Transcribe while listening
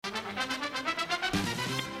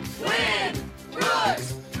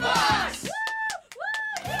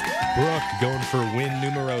going for win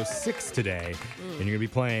numero 6 today. And you're going to be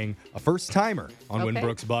playing a first-timer on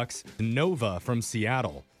Winbrooks Bucks, Nova from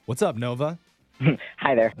Seattle. What's up, Nova?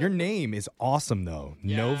 Hi there. Your name is awesome, though.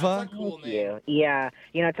 Yeah, Nova? That's a cool Thank name. you. Yeah.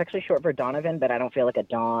 It's actually short for Donovan, but I don't feel like a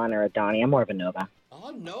Don or a Donnie. I'm more of a Nova. Oh,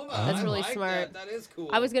 Nova. That's I really like smart. That is cool.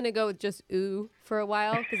 I was going to go with just ooh for a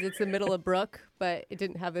while because it's the middle of Brook, but it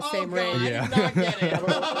didn't have the same God, ring. I Yeah. did not get it. I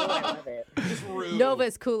love it. Just rude. Nova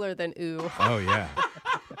is cooler than ooh. Oh, yeah.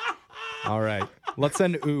 All right. Let's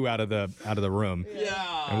send ooh out of the room.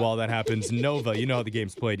 Yeah. And while that happens, Nova, you know how the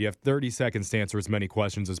game's played. You have 30 seconds to answer as many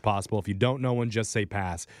questions as possible. If you don't know one, just say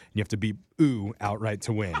pass. You have to beat ooh outright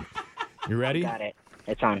to win. You ready? Got it.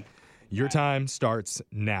 It's on. Your time starts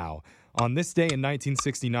now. On this day in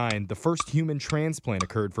 1969, the first human transplant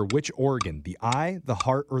occurred for which organ? The eye, the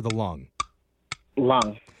heart, or the lung?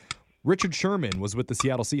 Lung. Richard Sherman was with the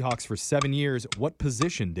Seattle Seahawks for 7 years. What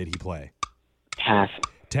position did he play? Pass.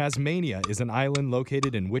 Tasmania is an island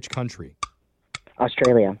located in which country?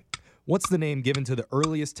 Australia. What's the name given to the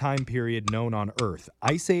earliest time period known on Earth?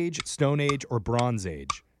 Ice Age, Stone Age, or Bronze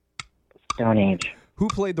Age? Stone Age. Who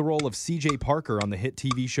played the role of C.J. Parker on the hit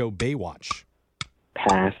TV show Baywatch?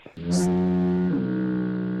 Pass.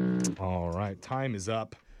 All right, time is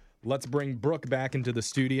up. Let's bring Brooke back into the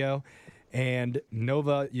studio. And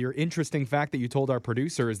Nova, your interesting fact that you told our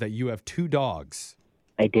producer is that you have 2 dogs.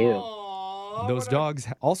 I do. Aw, Those what dogs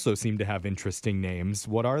also seem to have interesting names.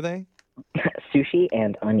 What are they? Sushi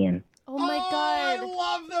and onion. Oh my God. I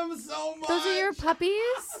love them so much. Those are your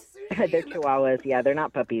puppies? They're chihuahuas. Yeah, they're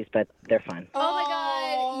not puppies, but they're fun. Oh my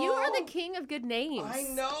God. You are the king of good names. I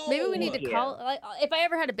know. Maybe we need to Yeah. call. If I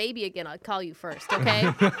ever had a baby again, I'd call you first, okay?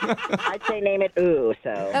 I'd say name it Ooh,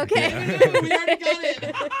 so. Okay. We already got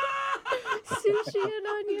it. Sushi and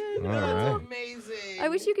onion. All That's right. amazing. I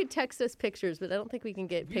wish you could text us pictures, but I don't think we can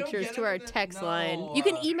get We don't pictures get to our them? text No. line. You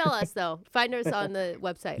can email us, though. Find us on the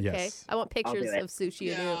website, okay? Yes. I want pictures it. of sushi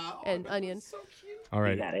Yeah. and onion. So cute. All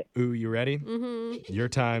right. You got it. Ooh, you ready? Mm-hmm. Your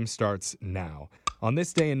time starts now. On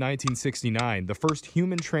this day in 1969, the first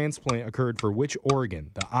human transplant occurred for which organ?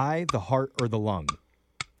 The eye, the heart, or the lung?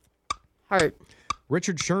 Heart.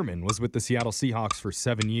 Richard Sherman was with the Seattle Seahawks for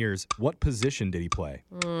 7 years. What position did he play?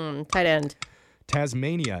 Tight end.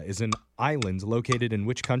 Tasmania is an island located in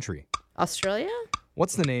which country? Australia?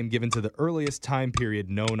 What's the name given to the earliest time period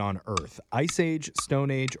known on Earth? Ice Age,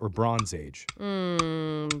 Stone Age, or Bronze Age?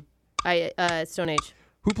 Stone Age.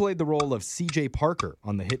 Who played the role of C.J. Parker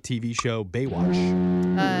on the hit TV show Baywatch?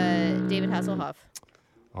 David Hasselhoff.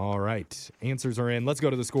 All right, answers are in. Let's go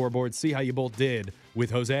to the scoreboard, see how you both did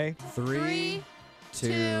with Jose. 3,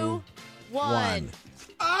 2, 1.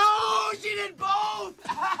 Oh, she did both.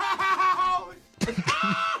 Ouch.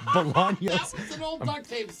 Bolaños. It's an old duct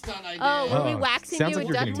tape stunt I did. Oh, were we Oh, waxing sounds you like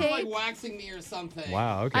with you're duct getting- like tape? waxing me or something.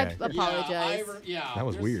 Wow, I okay. apologize. Yeah, That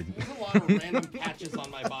was there's- weird. There's a lot of random patches on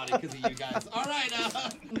my body because of you guys. All right,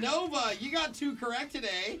 Nova, you got 2 correct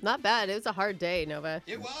today. Not bad. It was a hard day, Nova.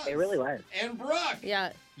 It was. It really was. And Brooke,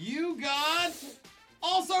 Yeah. you got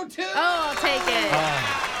also 2. Oh, I'll take it.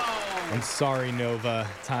 Wow. I'm sorry, Nova.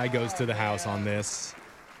 Tie goes to the house on this.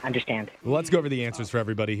 Understand. Let's go over the answers for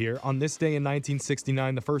everybody here. On this day in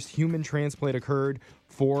 1969, the first human transplant occurred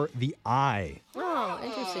for the eye. Oh,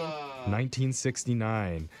 interesting.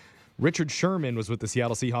 1969. Richard Sherman was with the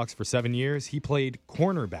Seattle Seahawks for 7 years. He played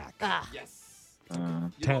cornerback. Yes. You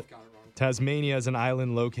both Ta- got it wrong. Tasmania is an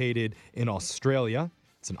island located in Australia.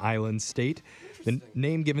 It's an island state. The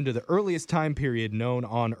name given to the earliest time period known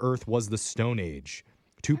on Earth was the Stone Age.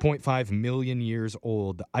 2.5 million years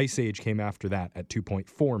old. The Ice Age came after that at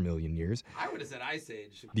 2.4 million years. I would have said Ice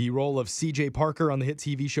Age. The role of C.J. Parker on the hit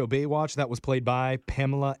TV show Baywatch, that was played by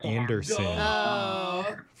Pamela Anderson Oh.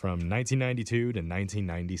 from 1992 to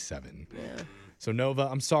 1997. So, Nova,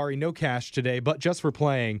 I'm sorry, no cash today, but just for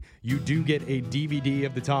playing, you do get a DVD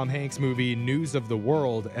of the Tom Hanks movie News of the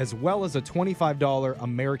World, as well as a $25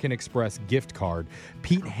 American Express gift card.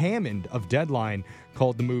 Pete Hammond of Deadline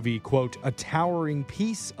called the movie, quote, a towering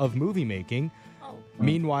piece of movie making.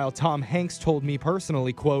 Meanwhile, Tom Hanks told me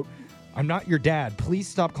personally, quote, I'm not your dad. Please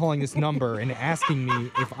stop calling this number and asking me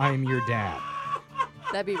if I'm your dad.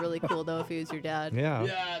 That'd be really cool, though, if he was your dad. Yeah.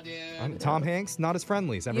 Yeah, dude. Tom Hanks, not as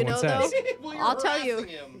friendly as everyone know, says. Well, you're I'll tell you.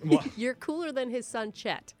 harassing him. You're cooler than his son,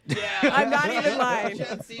 Chet. Yeah. I'm not even lying.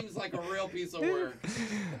 That seems like a real piece of work.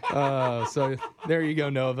 So there you go,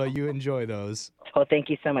 Nova. You enjoy those. Oh, thank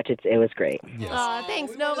you so much. It was great. Yes. Aw,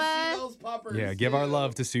 thanks, we wanna see Nova. those puppers, Yeah, give our too.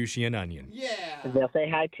 love to Sushi and Onion. Yeah. They'll say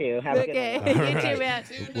hi too. Have a good Okay. one. You All too, right. man.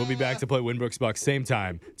 We'll be back to play Winbrooks Bucks same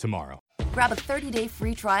time tomorrow. Grab a 30-day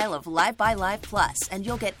free trial of Live by Live Plus, and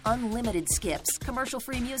you'll get unlimited skips,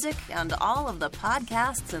 commercial-free music, and all of the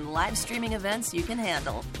podcasts and live streaming events you can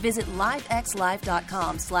handle. Visit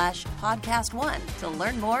livexlive.com/podcast1 to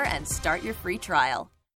learn more and start your free trial.